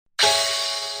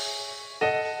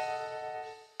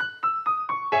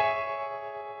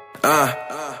Jump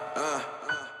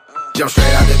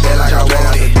straight out the bed like I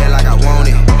want it.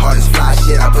 Hard as fly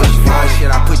shit, I put you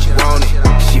on it.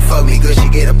 She fuck me good, she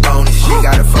get a bonus. She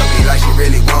gotta fuck me like she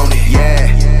really want it. Yeah,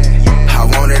 I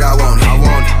want it.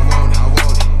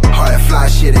 Hard that fly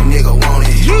shit, a nigga want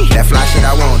it. That fly shit,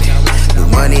 I want it. The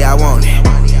money, I want it.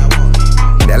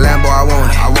 That Lambo, I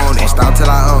want it. Won't stop till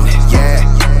I own it. Yeah,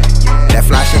 that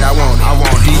fly shit, I want it.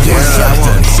 DJ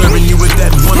Sexton serving you with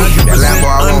that 100%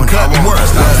 uncut work.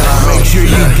 Make sure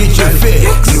you get your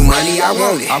fix. New money, I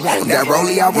want it. That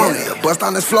rollie, I want it. The bust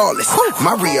on is flawless.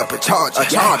 My re-up a charge.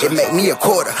 It make me a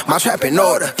quarter. My trap in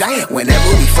order.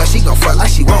 Whenever we fuck, she gon' fuck like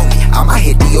she want me. I might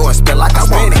hit Dior and spell like I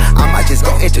want it. I might just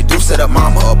go introduce her to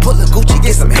mama or pull a Gucci,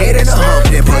 get some head in the hump.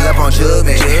 Then pull up on Jub,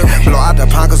 blow out the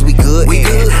pound cause we good.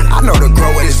 I know the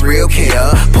grower is real kid.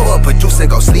 Pull up a juice and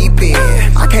go sleep in.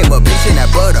 I came up bitchin' that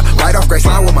butter. Right off Grace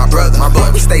Line with my brother.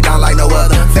 We stay down like no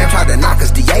other. Fam tried to knock us,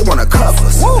 DA wanna cuff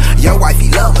us. Your wifey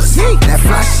love us. That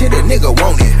fly shit, a nigga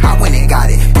want it. I went and got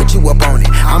it, put you up on it.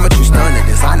 I'm a true stunner,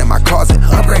 designing my closet,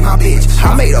 upgrade my bitch.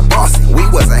 I made a boss. We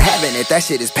wasn't having it, that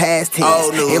shit is past tense.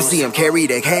 MCM carry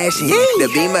the cash in. The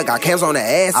Beamer got cams on the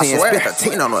ass end. Spent a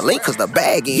 10 on the link cause the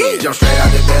bag in. Jump straight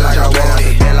out the bed like I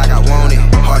want it.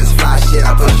 Hard as fly shit,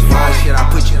 I put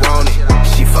you on it.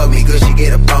 She fuck me good, she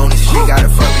get a bonus. She gotta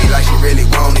fuck me like she really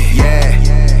want it. Yeah,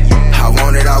 I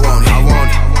want it.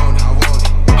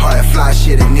 Hard that fly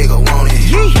shit, a nigga want it.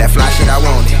 That fly shit, I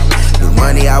want it. The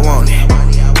money, I want it.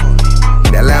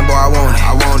 That Lambo, I want it.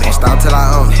 Won't stop till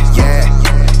I own it. Yeah,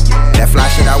 that fly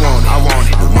shit, I want it.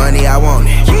 The money, I want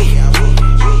it.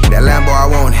 That Lambo, I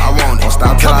want it. Won't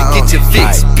stop till I own it. Come and get your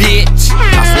fix, bitch.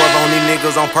 I swerve on these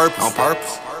niggas on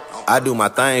purpose. I do my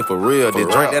thing for real. The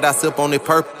drink that I sip on it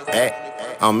purpose.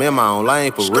 I'm in my own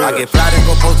lane for real. I get fly and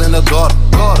go post in the gutter.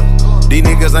 These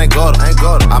niggas ain't gutter.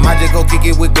 I might just go kick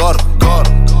it with gutter.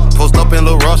 Post up in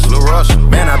Lil Rush.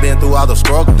 Man, I been through all the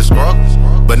struggle.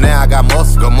 But now I got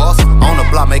muscle. On the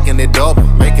block making it double.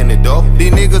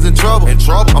 These niggas in trouble. I'm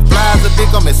fly as a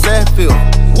dick, I'm in Sandfield.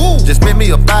 Just spit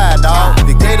me a $5, dawg.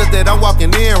 The gators that I'm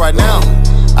walking in right now,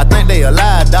 I think they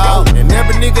alive, dawg. And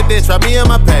every nigga that try me in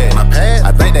my past,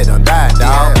 I think they done died,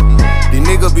 dawg. These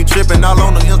niggas be tripping all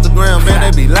on the Instagram, man,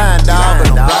 they be lying, dawg.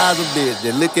 But I'm fly as a bitch,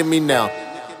 just look at me now.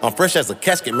 I'm fresh as a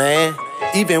casket, man.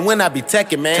 Even when I be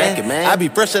techin', man, I be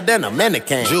fresher than a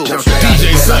mannequin.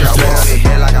 DJ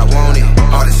Sexton like I want it.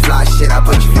 All this fly shit, I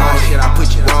put you on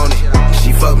it.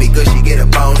 She fuck me good, she get a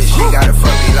bonus. She gotta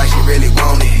fuck me like she really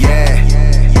want it. Yeah,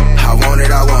 I want it.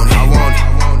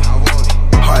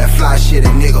 Hard that fly shit, a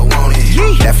nigga want it.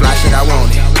 That fly shit, I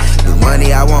want it. The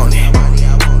money, I want it.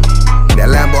 That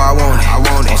Lambo, I want it.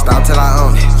 Won't stop till I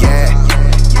own it. Yeah,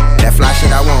 that fly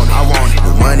shit, I want it.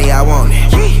 The money, I want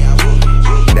it.